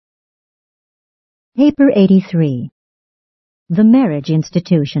Paper 83. The Marriage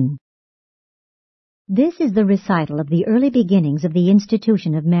Institution. This is the recital of the early beginnings of the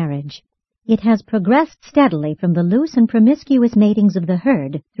institution of marriage. It has progressed steadily from the loose and promiscuous matings of the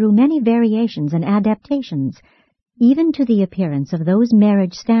herd through many variations and adaptations, even to the appearance of those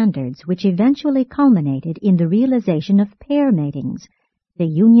marriage standards which eventually culminated in the realization of pair matings, the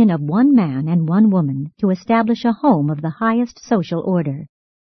union of one man and one woman to establish a home of the highest social order.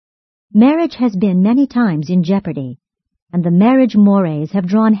 Marriage has been many times in jeopardy, and the marriage mores have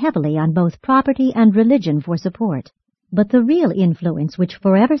drawn heavily on both property and religion for support. But the real influence which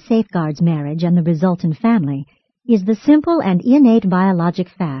forever safeguards marriage and the resultant family is the simple and innate biologic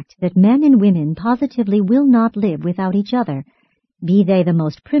fact that men and women positively will not live without each other, be they the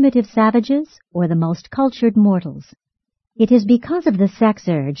most primitive savages or the most cultured mortals. It is because of the sex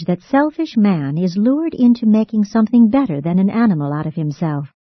urge that selfish man is lured into making something better than an animal out of himself.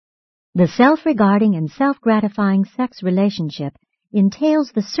 The self-regarding and self-gratifying sex relationship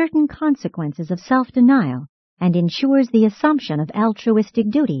entails the certain consequences of self-denial and ensures the assumption of altruistic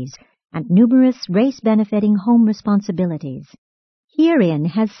duties and numerous race-benefiting home responsibilities. Herein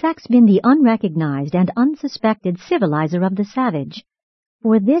has sex been the unrecognized and unsuspected civilizer of the savage,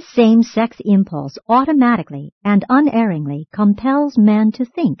 for this same sex impulse automatically and unerringly compels man to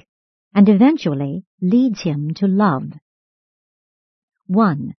think, and eventually leads him to love.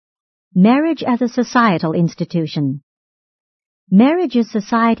 1. Marriage as a societal institution. Marriage is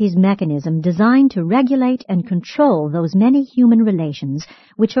society's mechanism designed to regulate and control those many human relations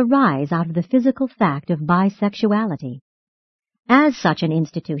which arise out of the physical fact of bisexuality. As such an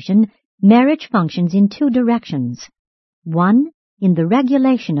institution, marriage functions in two directions. 1. In the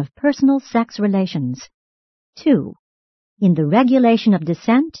regulation of personal sex relations. 2. In the regulation of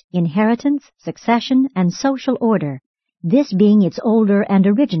descent, inheritance, succession, and social order, this being its older and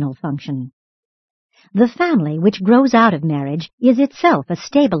original function. The family which grows out of marriage is itself a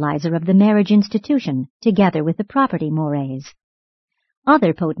stabilizer of the marriage institution, together with the property mores.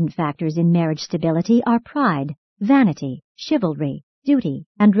 Other potent factors in marriage stability are pride, vanity, chivalry, duty,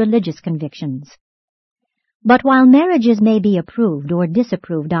 and religious convictions. But while marriages may be approved or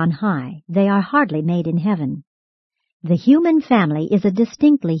disapproved on high, they are hardly made in heaven. The human family is a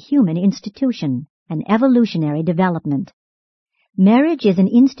distinctly human institution, an evolutionary development. Marriage is an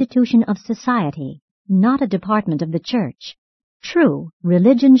institution of society, not a department of the church. True,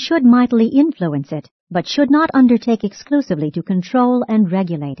 religion should mightily influence it, but should not undertake exclusively to control and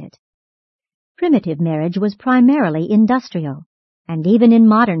regulate it. Primitive marriage was primarily industrial, and even in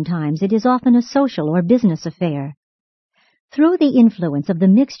modern times it is often a social or business affair. Through the influence of the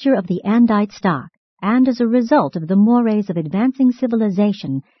mixture of the Andite stock, and as a result of the mores of advancing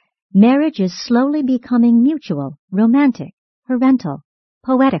civilization, marriage is slowly becoming mutual, romantic, parental,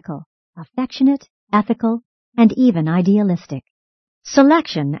 poetical, affectionate, ethical, and even idealistic.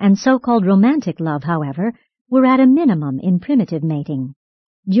 Selection and so-called romantic love, however, were at a minimum in primitive mating.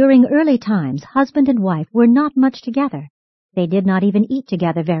 During early times, husband and wife were not much together. They did not even eat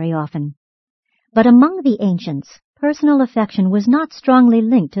together very often. But among the ancients, personal affection was not strongly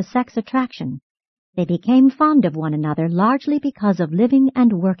linked to sex attraction. They became fond of one another largely because of living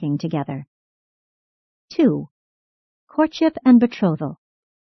and working together. 2. Courtship and betrothal.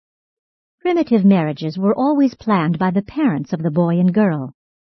 Primitive marriages were always planned by the parents of the boy and girl.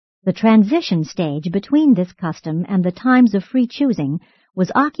 The transition stage between this custom and the times of free choosing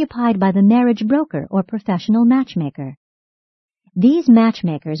was occupied by the marriage broker or professional matchmaker. These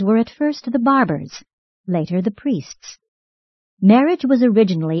matchmakers were at first the barbers, later the priests. Marriage was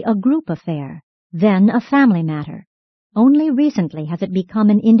originally a group affair, then a family matter. Only recently has it become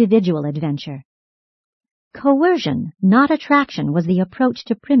an individual adventure. Coercion, not attraction, was the approach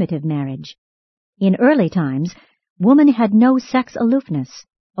to primitive marriage. In early times, woman had no sex aloofness,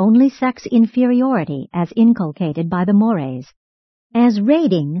 only sex inferiority as inculcated by the mores. As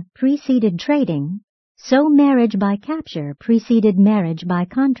raiding preceded trading, so marriage by capture preceded marriage by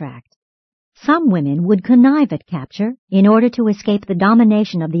contract. Some women would connive at capture in order to escape the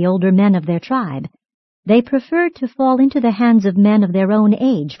domination of the older men of their tribe. They preferred to fall into the hands of men of their own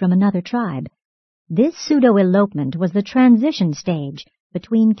age from another tribe. This pseudo-elopement was the transition stage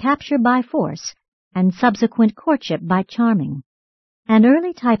between capture by force and subsequent courtship by charming. An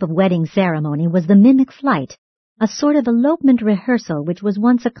early type of wedding ceremony was the mimic flight, a sort of elopement rehearsal which was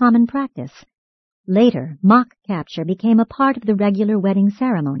once a common practice. Later, mock capture became a part of the regular wedding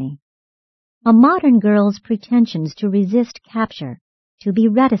ceremony. A modern girl's pretensions to resist capture, to be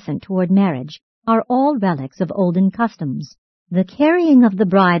reticent toward marriage, are all relics of olden customs. The carrying of the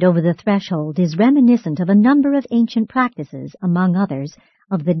bride over the threshold is reminiscent of a number of ancient practices, among others,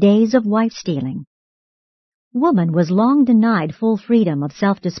 of the days of wife-stealing. Woman was long denied full freedom of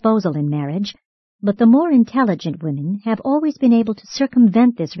self-disposal in marriage, but the more intelligent women have always been able to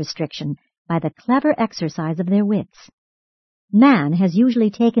circumvent this restriction by the clever exercise of their wits. Man has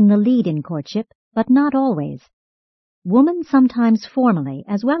usually taken the lead in courtship, but not always. Woman sometimes formally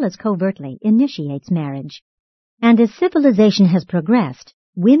as well as covertly initiates marriage. And as civilization has progressed,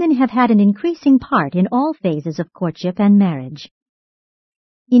 women have had an increasing part in all phases of courtship and marriage.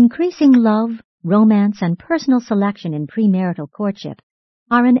 Increasing love, romance, and personal selection in premarital courtship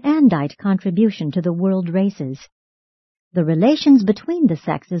are an andite contribution to the world races. The relations between the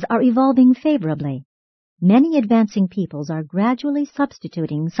sexes are evolving favorably. Many advancing peoples are gradually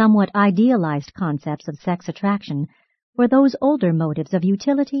substituting somewhat idealized concepts of sex attraction for those older motives of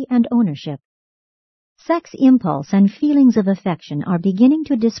utility and ownership. Sex impulse and feelings of affection are beginning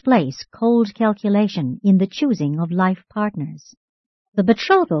to displace cold calculation in the choosing of life partners. The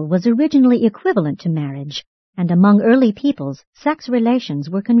betrothal was originally equivalent to marriage, and among early peoples, sex relations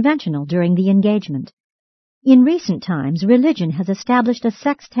were conventional during the engagement. In recent times, religion has established a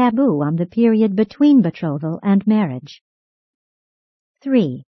sex taboo on the period between betrothal and marriage.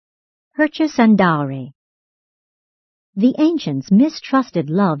 3. Purchase and dowry. The ancients mistrusted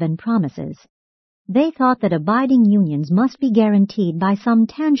love and promises. They thought that abiding unions must be guaranteed by some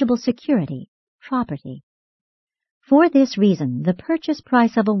tangible security, property. For this reason, the purchase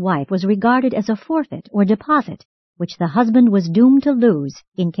price of a wife was regarded as a forfeit or deposit, which the husband was doomed to lose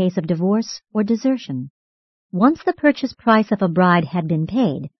in case of divorce or desertion. Once the purchase price of a bride had been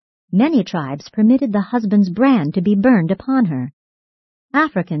paid, many tribes permitted the husband's brand to be burned upon her.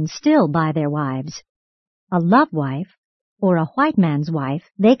 Africans still buy their wives. A love wife, or a white man's wife,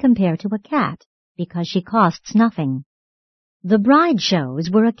 they compare to a cat, because she costs nothing. The bride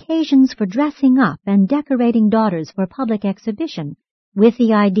shows were occasions for dressing up and decorating daughters for public exhibition, with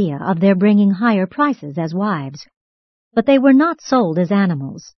the idea of their bringing higher prices as wives. But they were not sold as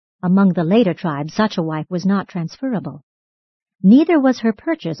animals. Among the later tribes, such a wife was not transferable. Neither was her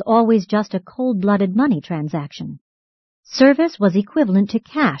purchase always just a cold-blooded money transaction. Service was equivalent to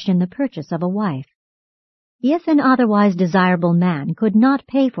cash in the purchase of a wife. If an otherwise desirable man could not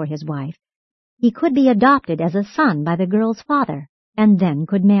pay for his wife, he could be adopted as a son by the girl's father, and then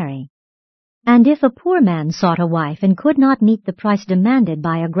could marry. And if a poor man sought a wife and could not meet the price demanded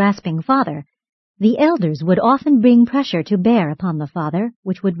by a grasping father, the elders would often bring pressure to bear upon the father,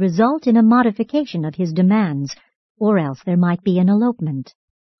 which would result in a modification of his demands, or else there might be an elopement.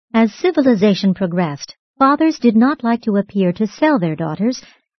 As civilization progressed, fathers did not like to appear to sell their daughters,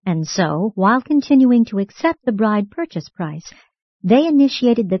 and so, while continuing to accept the bride purchase price, they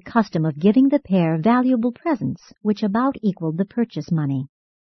initiated the custom of giving the pair valuable presents which about equaled the purchase money.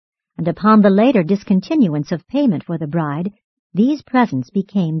 And upon the later discontinuance of payment for the bride, these presents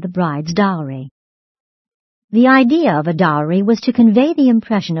became the bride's dowry. The idea of a dowry was to convey the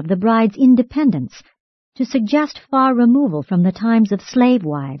impression of the bride's independence, to suggest far removal from the times of slave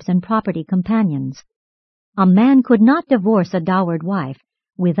wives and property companions. A man could not divorce a dowered wife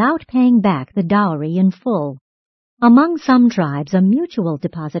without paying back the dowry in full. Among some tribes, a mutual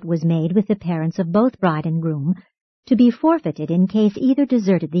deposit was made with the parents of both bride and groom, to be forfeited in case either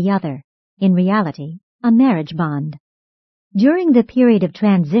deserted the other, in reality, a marriage bond. During the period of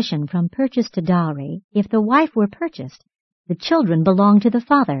transition from purchase to dowry, if the wife were purchased, the children belonged to the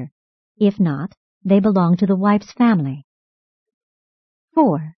father. If not, they belonged to the wife's family.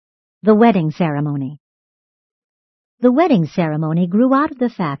 4. The wedding ceremony. The wedding ceremony grew out of the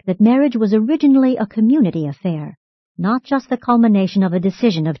fact that marriage was originally a community affair, not just the culmination of a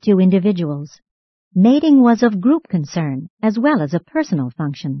decision of two individuals. Mating was of group concern as well as a personal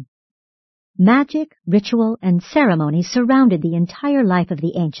function. Magic, ritual, and ceremony surrounded the entire life of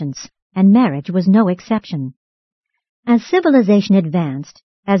the ancients, and marriage was no exception. As civilization advanced,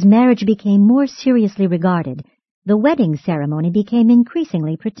 as marriage became more seriously regarded, the wedding ceremony became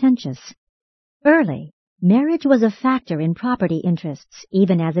increasingly pretentious. Early, marriage was a factor in property interests,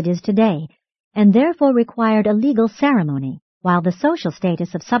 even as it is today, and therefore required a legal ceremony, while the social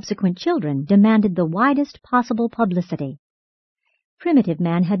status of subsequent children demanded the widest possible publicity. Primitive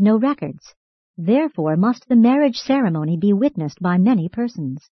man had no records. Therefore must the marriage ceremony be witnessed by many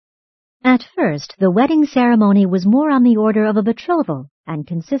persons. At first, the wedding ceremony was more on the order of a betrothal and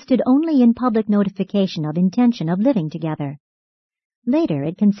consisted only in public notification of intention of living together. Later,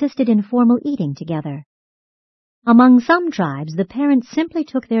 it consisted in formal eating together. Among some tribes, the parents simply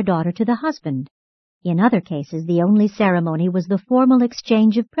took their daughter to the husband. In other cases, the only ceremony was the formal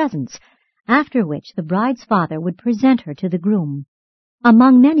exchange of presents, after which the bride's father would present her to the groom.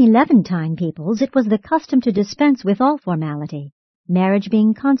 Among many Levantine peoples, it was the custom to dispense with all formality, marriage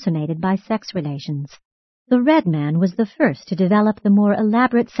being consummated by sex relations. The red man was the first to develop the more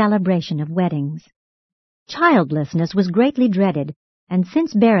elaborate celebration of weddings. Childlessness was greatly dreaded, and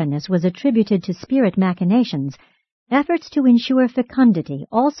since barrenness was attributed to spirit machinations, efforts to ensure fecundity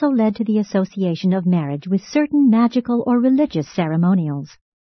also led to the association of marriage with certain magical or religious ceremonials.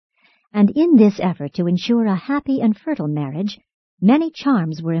 And in this effort to ensure a happy and fertile marriage, many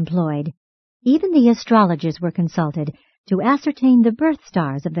charms were employed. Even the astrologers were consulted to ascertain the birth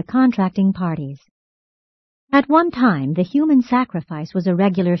stars of the contracting parties. At one time, the human sacrifice was a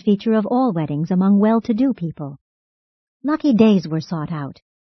regular feature of all weddings among well-to-do people. Lucky days were sought out,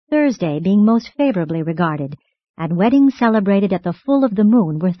 Thursday being most favorably regarded, and weddings celebrated at the full of the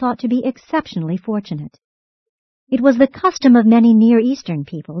moon were thought to be exceptionally fortunate. It was the custom of many Near Eastern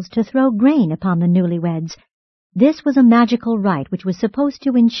peoples to throw grain upon the newlyweds. This was a magical rite which was supposed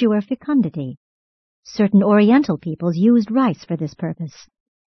to ensure fecundity. Certain Oriental peoples used rice for this purpose.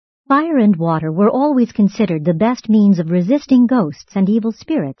 Fire and water were always considered the best means of resisting ghosts and evil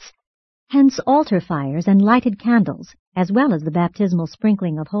spirits. Hence altar fires and lighted candles, as well as the baptismal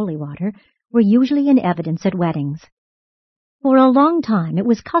sprinkling of holy water, were usually in evidence at weddings. For a long time it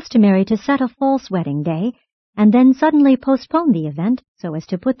was customary to set a false wedding day, and then suddenly postpone the event so as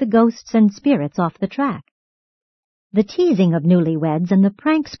to put the ghosts and spirits off the track. The teasing of newlyweds and the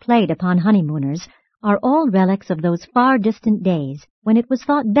pranks played upon honeymooners are all relics of those far distant days when it was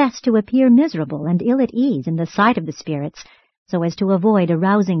thought best to appear miserable and ill at ease in the sight of the spirits so as to avoid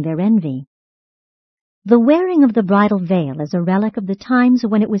arousing their envy. The wearing of the bridal veil is a relic of the times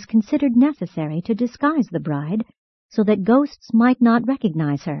when it was considered necessary to disguise the bride so that ghosts might not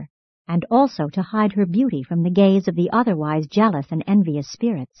recognize her, and also to hide her beauty from the gaze of the otherwise jealous and envious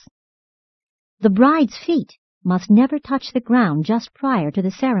spirits. The bride's feet must never touch the ground just prior to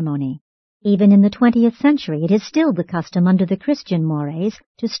the ceremony. Even in the 20th century it is still the custom under the Christian mores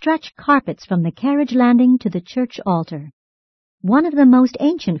to stretch carpets from the carriage landing to the church altar. One of the most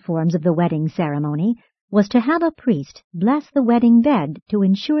ancient forms of the wedding ceremony was to have a priest bless the wedding bed to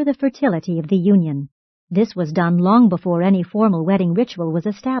ensure the fertility of the union. This was done long before any formal wedding ritual was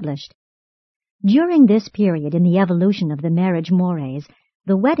established. During this period in the evolution of the marriage mores,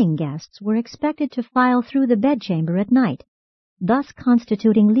 the wedding guests were expected to file through the bedchamber at night, thus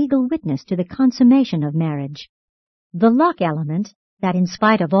constituting legal witness to the consummation of marriage. The luck element, that in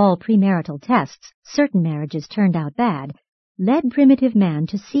spite of all premarital tests, certain marriages turned out bad, led primitive man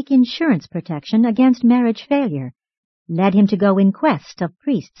to seek insurance protection against marriage failure, led him to go in quest of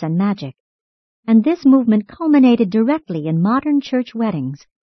priests and magic. And this movement culminated directly in modern church weddings.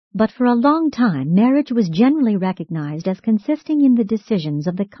 But for a long time, marriage was generally recognized as consisting in the decisions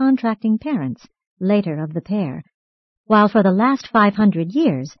of the contracting parents, later of the pair, while for the last 500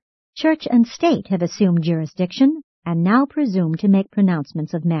 years, church and state have assumed jurisdiction and now presume to make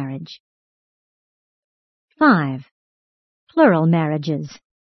pronouncements of marriage. 5. Plural marriages.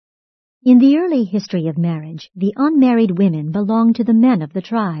 In the early history of marriage, the unmarried women belonged to the men of the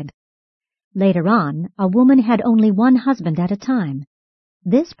tribe. Later on, a woman had only one husband at a time.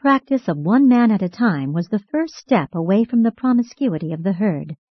 This practice of one man at a time was the first step away from the promiscuity of the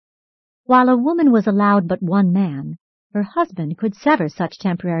herd. While a woman was allowed but one man, her husband could sever such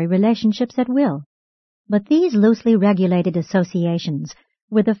temporary relationships at will. But these loosely regulated associations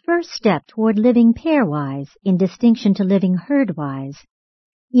were the first step toward living pairwise in distinction to living herdwise.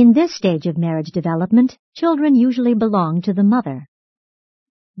 In this stage of marriage development, children usually belonged to the mother.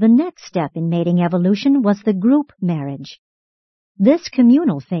 The next step in mating evolution was the group marriage. This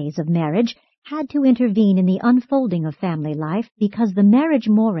communal phase of marriage had to intervene in the unfolding of family life because the marriage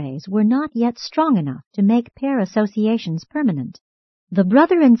mores were not yet strong enough to make pair associations permanent. The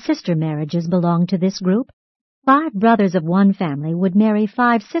brother and sister marriages belonged to this group. 5 brothers of one family would marry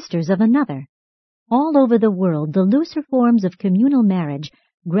 5 sisters of another. All over the world, the looser forms of communal marriage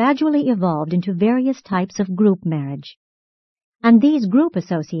gradually evolved into various types of group marriage. And these group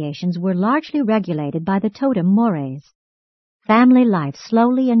associations were largely regulated by the totem mores. Family life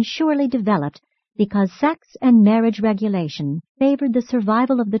slowly and surely developed because sex and marriage regulation favored the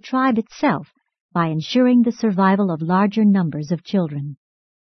survival of the tribe itself by ensuring the survival of larger numbers of children.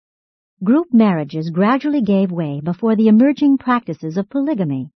 Group marriages gradually gave way before the emerging practices of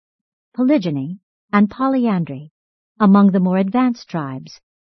polygamy, polygyny, and polyandry among the more advanced tribes.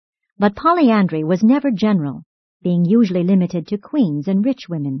 But polyandry was never general, being usually limited to queens and rich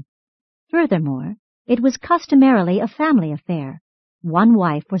women. Furthermore, it was customarily a family affair, one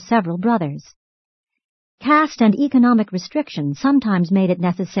wife for several brothers. Caste and economic restrictions sometimes made it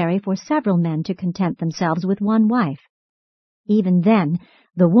necessary for several men to content themselves with one wife. Even then,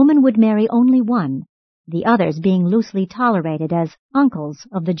 the woman would marry only one, the others being loosely tolerated as uncles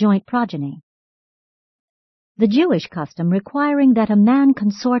of the joint progeny. The Jewish custom requiring that a man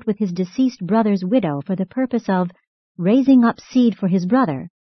consort with his deceased brother's widow for the purpose of raising up seed for his brother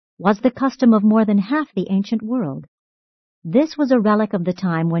was the custom of more than half the ancient world. This was a relic of the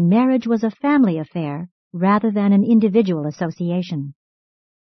time when marriage was a family affair rather than an individual association.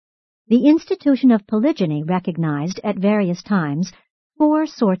 The institution of polygyny recognized at various times 4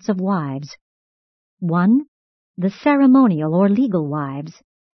 sorts of wives. 1. The ceremonial or legal wives.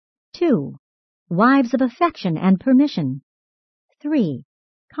 2. Wives of affection and permission. 3.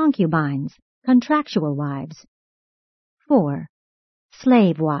 Concubines, contractual wives. 4.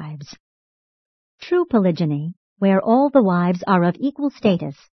 Slave wives. True polygyny, where all the wives are of equal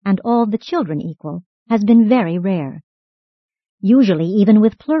status and all the children equal, has been very rare. Usually, even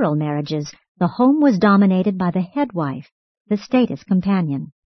with plural marriages, the home was dominated by the head wife, the status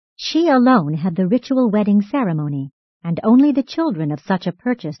companion. She alone had the ritual wedding ceremony, and only the children of such a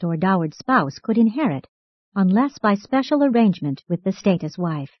purchased or dowered spouse could inherit, unless by special arrangement with the status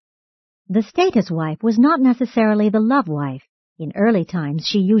wife. The status wife was not necessarily the love wife. In early times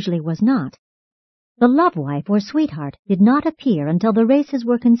she usually was not. The love wife or sweetheart did not appear until the races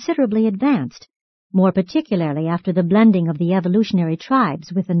were considerably advanced, more particularly after the blending of the evolutionary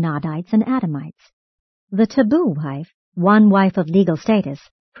tribes with the Nodites and Adamites. The taboo wife, one wife of legal status,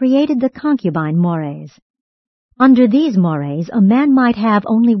 created the concubine mores. Under these mores, a man might have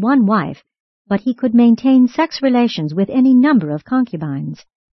only one wife, but he could maintain sex relations with any number of concubines.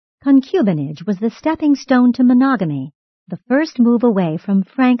 Concubinage was the stepping stone to monogamy, the first move away from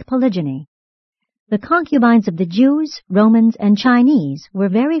frank polygyny. The concubines of the Jews, Romans, and Chinese were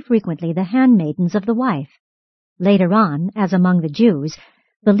very frequently the handmaidens of the wife. Later on, as among the Jews,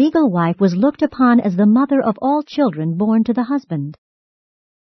 the legal wife was looked upon as the mother of all children born to the husband.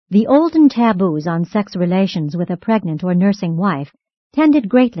 The olden taboos on sex relations with a pregnant or nursing wife tended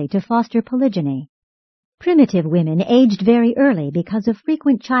greatly to foster polygyny. Primitive women aged very early because of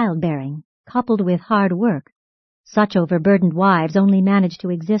frequent childbearing, coupled with hard work. Such overburdened wives only managed to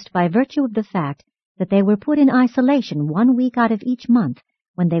exist by virtue of the fact that they were put in isolation 1 week out of each month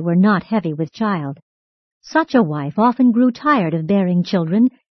when they were not heavy with child. Such a wife often grew tired of bearing children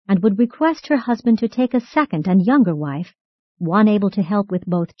and would request her husband to take a second and younger wife, one able to help with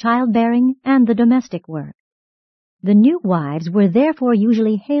both childbearing and the domestic work. The new wives were therefore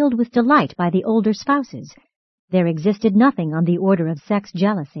usually hailed with delight by the older spouses. There existed nothing on the order of sex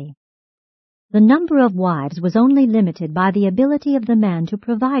jealousy. The number of wives was only limited by the ability of the man to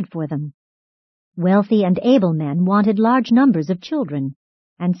provide for them. Wealthy and able men wanted large numbers of children,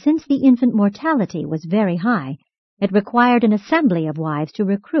 and since the infant mortality was very high, it required an assembly of wives to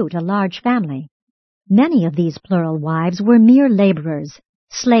recruit a large family. Many of these plural wives were mere laborers,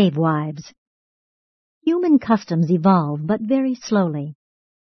 slave wives. Human customs evolve but very slowly.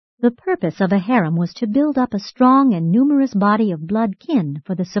 The purpose of a harem was to build up a strong and numerous body of blood kin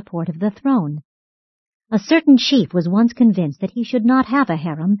for the support of the throne. A certain chief was once convinced that he should not have a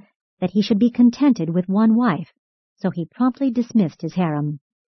harem, that he should be contented with one wife, so he promptly dismissed his harem.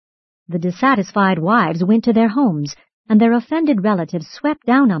 The dissatisfied wives went to their homes, and their offended relatives swept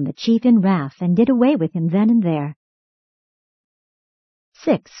down on the chief in wrath and did away with him then and there.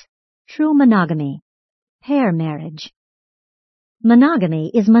 6. True monogamy. Pair marriage.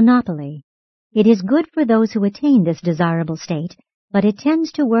 Monogamy is monopoly. It is good for those who attain this desirable state, but it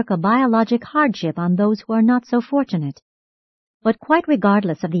tends to work a biologic hardship on those who are not so fortunate. But quite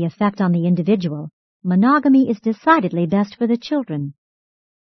regardless of the effect on the individual, monogamy is decidedly best for the children.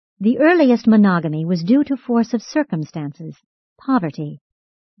 The earliest monogamy was due to force of circumstances, poverty.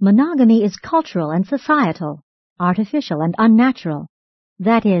 Monogamy is cultural and societal, artificial and unnatural,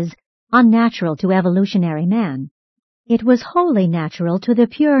 that is, unnatural to evolutionary man. It was wholly natural to the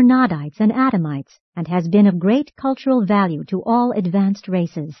pure Nodites and Adamites, and has been of great cultural value to all advanced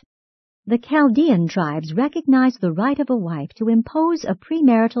races. The Chaldean tribes recognized the right of a wife to impose a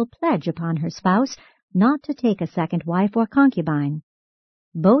premarital pledge upon her spouse not to take a second wife or concubine.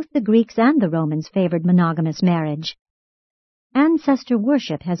 Both the Greeks and the Romans favored monogamous marriage. Ancestor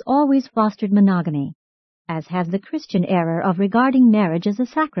worship has always fostered monogamy, as has the Christian error of regarding marriage as a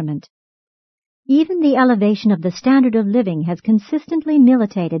sacrament. Even the elevation of the standard of living has consistently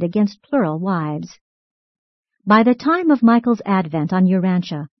militated against plural wives. By the time of Michael's advent on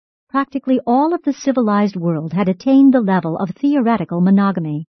Urantia, practically all of the civilized world had attained the level of theoretical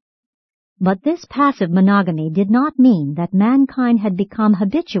monogamy. But this passive monogamy did not mean that mankind had become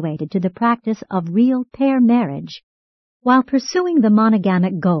habituated to the practice of real pair marriage. While pursuing the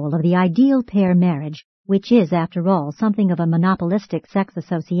monogamic goal of the ideal pair marriage, which is, after all, something of a monopolistic sex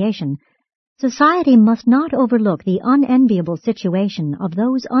association, society must not overlook the unenviable situation of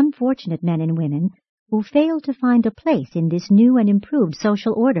those unfortunate men and women who fail to find a place in this new and improved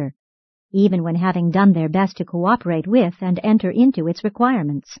social order, even when having done their best to cooperate with and enter into its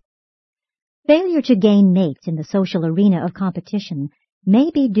requirements. Failure to gain mates in the social arena of competition may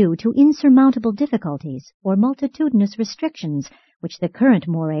be due to insurmountable difficulties or multitudinous restrictions which the current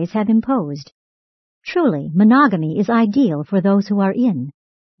mores have imposed. Truly, monogamy is ideal for those who are in,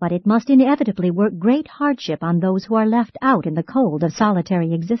 but it must inevitably work great hardship on those who are left out in the cold of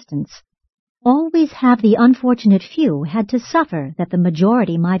solitary existence. Always have the unfortunate few had to suffer that the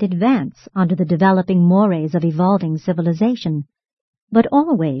majority might advance under the developing mores of evolving civilization, but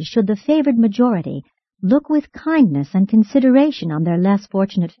always should the favored majority look with kindness and consideration on their less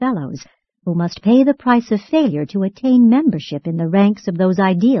fortunate fellows, who must pay the price of failure to attain membership in the ranks of those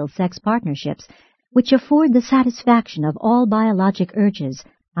ideal sex partnerships which afford the satisfaction of all biologic urges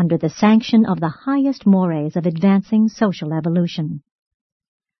under the sanction of the highest mores of advancing social evolution.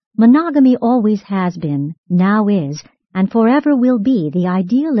 Monogamy always has been, now is, and forever will be the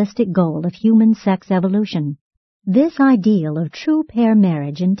idealistic goal of human sex evolution. This ideal of true pair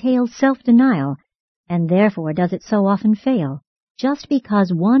marriage entails self-denial, and therefore does it so often fail, just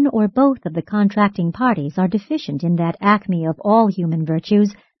because one or both of the contracting parties are deficient in that acme of all human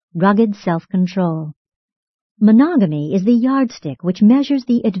virtues, rugged self-control. Monogamy is the yardstick which measures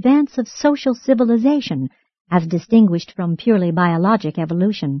the advance of social civilization as distinguished from purely biologic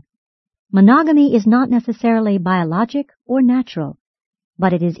evolution. Monogamy is not necessarily biologic or natural,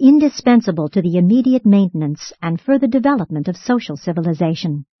 but it is indispensable to the immediate maintenance and further development of social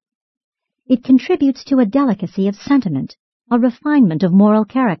civilization. It contributes to a delicacy of sentiment, a refinement of moral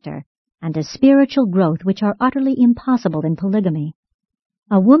character, and a spiritual growth which are utterly impossible in polygamy.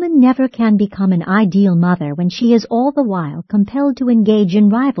 A woman never can become an ideal mother when she is all the while compelled to engage in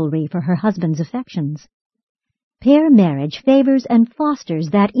rivalry for her husband's affections. Pair marriage favors and fosters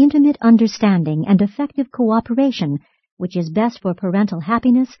that intimate understanding and effective cooperation which is best for parental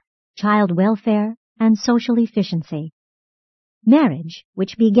happiness, child welfare, and social efficiency. Marriage,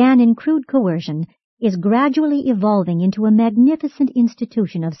 which began in crude coercion, is gradually evolving into a magnificent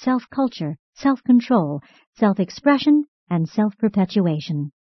institution of self-culture, self-control, self-expression, and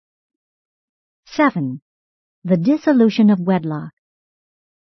self-perpetuation. 7. The dissolution of wedlock.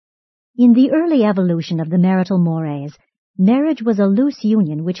 In the early evolution of the marital mores, marriage was a loose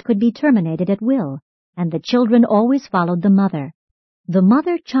union which could be terminated at will, and the children always followed the mother. The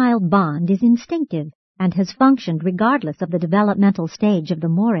mother-child bond is instinctive and has functioned regardless of the developmental stage of the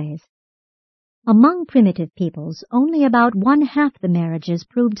mores. Among primitive peoples, only about one-half the marriages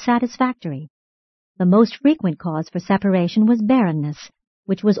proved satisfactory. The most frequent cause for separation was barrenness,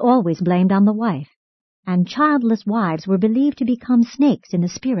 which was always blamed on the wife, and childless wives were believed to become snakes in the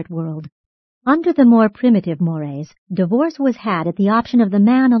spirit world. Under the more primitive mores, divorce was had at the option of the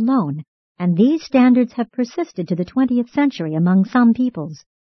man alone, and these standards have persisted to the 20th century among some peoples.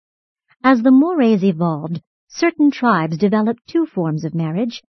 As the mores evolved, certain tribes developed two forms of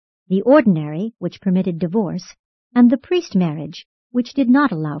marriage, the ordinary, which permitted divorce, and the priest marriage, which did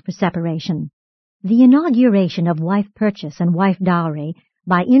not allow for separation. The inauguration of wife purchase and wife dowry,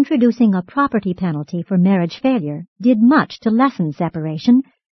 by introducing a property penalty for marriage failure, did much to lessen separation,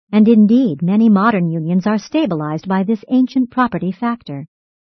 and indeed many modern unions are stabilized by this ancient property factor.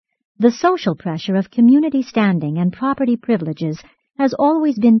 The social pressure of community standing and property privileges has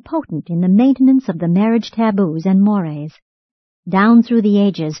always been potent in the maintenance of the marriage taboos and mores. Down through the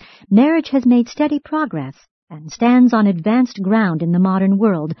ages, marriage has made steady progress and stands on advanced ground in the modern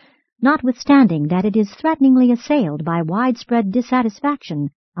world, notwithstanding that it is threateningly assailed by widespread dissatisfaction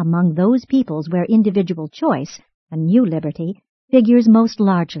among those peoples where individual choice, a new liberty, figures most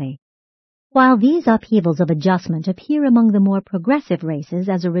largely. While these upheavals of adjustment appear among the more progressive races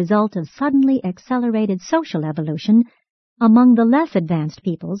as a result of suddenly accelerated social evolution, among the less advanced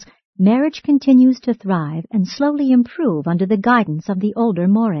peoples, marriage continues to thrive and slowly improve under the guidance of the older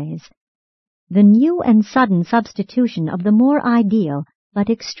mores. The new and sudden substitution of the more ideal but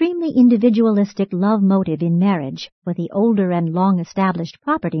extremely individualistic love motive in marriage for the older and long-established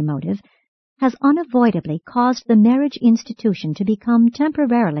property motive has unavoidably caused the marriage institution to become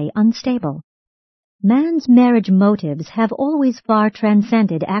temporarily unstable. Man's marriage motives have always far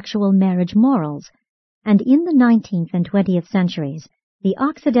transcended actual marriage morals, and in the 19th and 20th centuries, the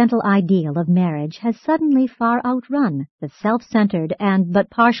Occidental ideal of marriage has suddenly far outrun the self-centered and but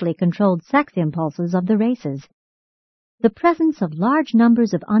partially controlled sex impulses of the races. The presence of large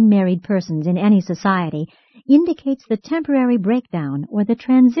numbers of unmarried persons in any society indicates the temporary breakdown or the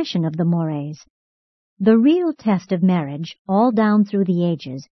transition of the mores. The real test of marriage, all down through the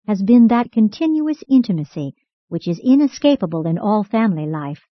ages, has been that continuous intimacy which is inescapable in all family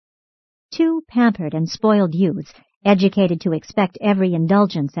life. Two pampered and spoiled youths, educated to expect every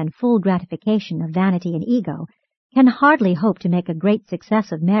indulgence and full gratification of vanity and ego, can hardly hope to make a great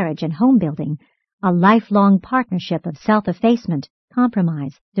success of marriage and home-building, a lifelong partnership of self-effacement,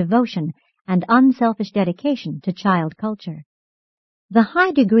 compromise, devotion, and unselfish dedication to child culture. The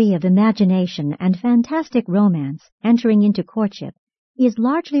high degree of imagination and fantastic romance entering into courtship is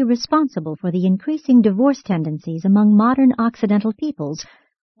largely responsible for the increasing divorce tendencies among modern Occidental peoples,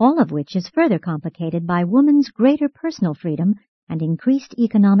 all of which is further complicated by woman's greater personal freedom and increased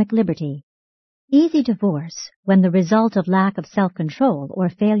economic liberty. Easy divorce, when the result of lack of self-control or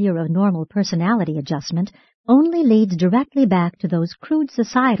failure of normal personality adjustment, only leads directly back to those crude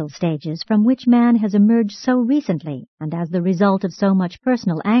societal stages from which man has emerged so recently and as the result of so much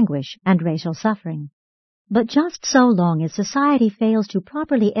personal anguish and racial suffering. But just so long as society fails to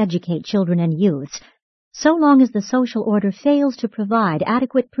properly educate children and youths, so long as the social order fails to provide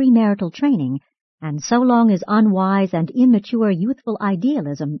adequate premarital training, and so long as unwise and immature youthful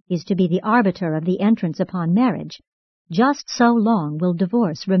idealism is to be the arbiter of the entrance upon marriage, just so long will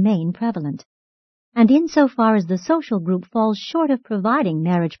divorce remain prevalent. And insofar as the social group falls short of providing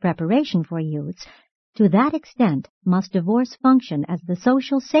marriage preparation for youths, to that extent must divorce function as the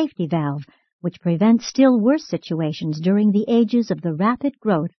social safety valve which prevents still worse situations during the ages of the rapid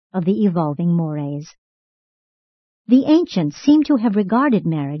growth of the evolving mores. The ancients seem to have regarded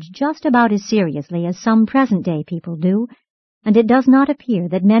marriage just about as seriously as some present-day people do, and it does not appear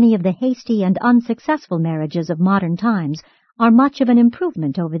that many of the hasty and unsuccessful marriages of modern times are much of an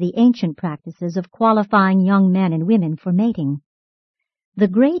improvement over the ancient practices of qualifying young men and women for mating. The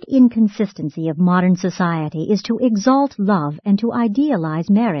great inconsistency of modern society is to exalt love and to idealize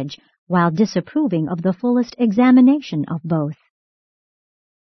marriage while disapproving of the fullest examination of both.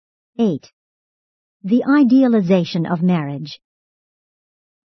 8. The idealization of marriage.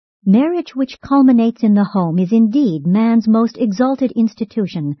 Marriage which culminates in the home is indeed man's most exalted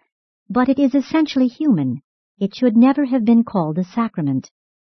institution, but it is essentially human. It should never have been called a sacrament.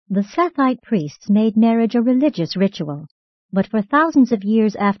 The Sethite priests made marriage a religious ritual, but for thousands of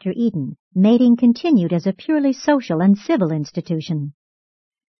years after Eden, mating continued as a purely social and civil institution.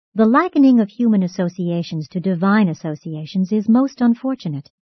 The likening of human associations to divine associations is most unfortunate.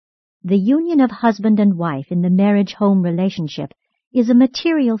 The union of husband and wife in the marriage-home relationship is a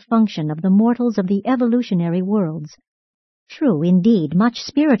material function of the mortals of the evolutionary worlds. True, indeed, much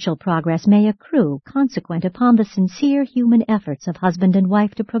spiritual progress may accrue consequent upon the sincere human efforts of husband and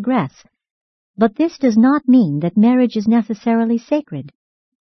wife to progress, but this does not mean that marriage is necessarily sacred.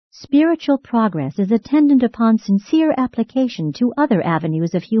 Spiritual progress is attendant upon sincere application to other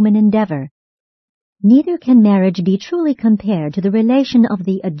avenues of human endeavor. Neither can marriage be truly compared to the relation of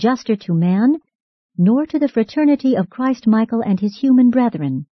the adjuster to man, nor to the fraternity of Christ Michael and his human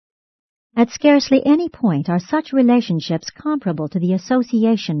brethren. At scarcely any point are such relationships comparable to the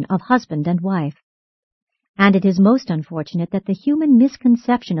association of husband and wife. And it is most unfortunate that the human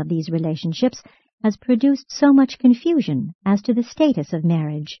misconception of these relationships has produced so much confusion as to the status of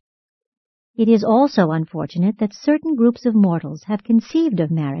marriage. It is also unfortunate that certain groups of mortals have conceived of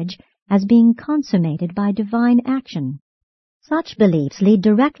marriage as being consummated by divine action. Such beliefs lead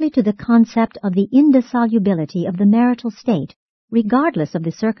directly to the concept of the indissolubility of the marital state, regardless of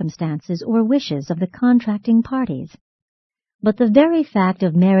the circumstances or wishes of the contracting parties. But the very fact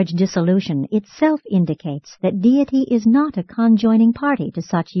of marriage dissolution itself indicates that deity is not a conjoining party to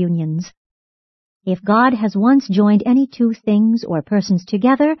such unions. If God has once joined any two things or persons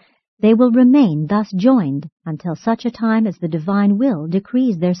together, they will remain thus joined until such a time as the divine will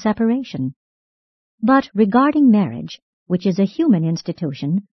decrees their separation. But regarding marriage, which is a human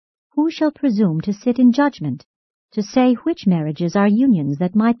institution, who shall presume to sit in judgment, to say which marriages are unions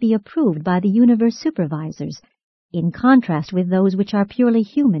that might be approved by the universe supervisors, in contrast with those which are purely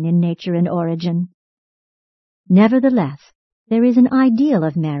human in nature and origin? Nevertheless, there is an ideal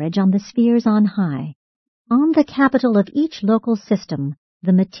of marriage on the spheres on high. On the capital of each local system,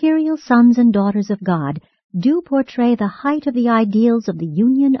 the material sons and daughters of God do portray the height of the ideals of the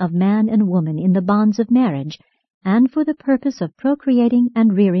union of man and woman in the bonds of marriage, and for the purpose of procreating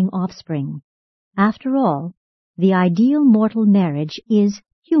and rearing offspring. After all, the ideal mortal marriage is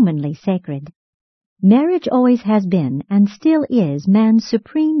humanly sacred. Marriage always has been, and still is, man's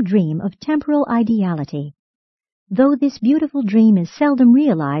supreme dream of temporal ideality. Though this beautiful dream is seldom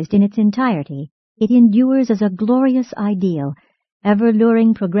realized in its entirety, it endures as a glorious ideal, ever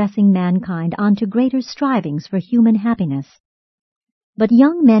luring progressing mankind on to greater strivings for human happiness. But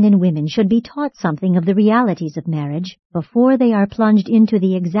young men and women should be taught something of the realities of marriage before they are plunged into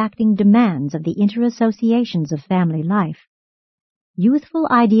the exacting demands of the interassociations of family life. youthful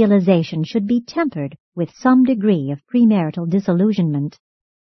idealization should be tempered with some degree of premarital disillusionment.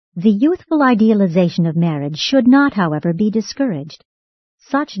 The youthful idealization of marriage should not, however, be discouraged.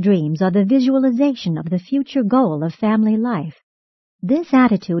 Such dreams are the visualization of the future goal of family life. This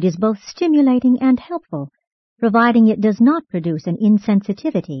attitude is both stimulating and helpful, providing it does not produce an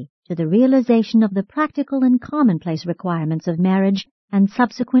insensitivity to the realization of the practical and commonplace requirements of marriage and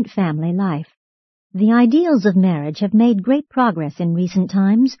subsequent family life. The ideals of marriage have made great progress in recent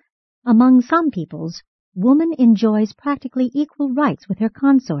times. Among some peoples, woman enjoys practically equal rights with her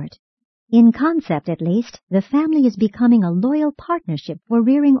consort. In concept, at least, the family is becoming a loyal partnership for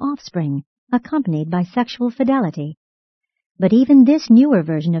rearing offspring, accompanied by sexual fidelity. But even this newer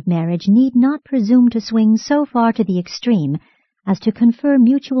version of marriage need not presume to swing so far to the extreme as to confer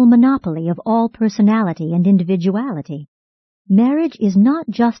mutual monopoly of all personality and individuality. Marriage is not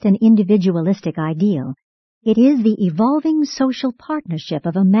just an individualistic ideal. It is the evolving social partnership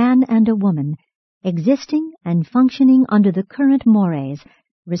of a man and a woman, existing and functioning under the current mores,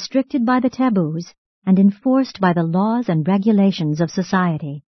 restricted by the taboos, and enforced by the laws and regulations of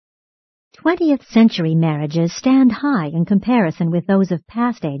society. 20th century marriages stand high in comparison with those of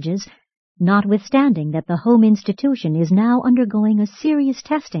past ages, notwithstanding that the home institution is now undergoing a serious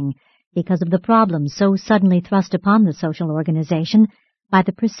testing because of the problems so suddenly thrust upon the social organization by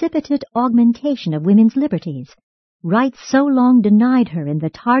the precipitate augmentation of women's liberties, rights so long denied her in the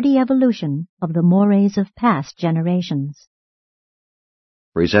tardy evolution of the mores of past generations.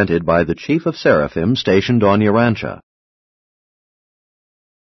 Presented by the Chief of Seraphim stationed on Urantia.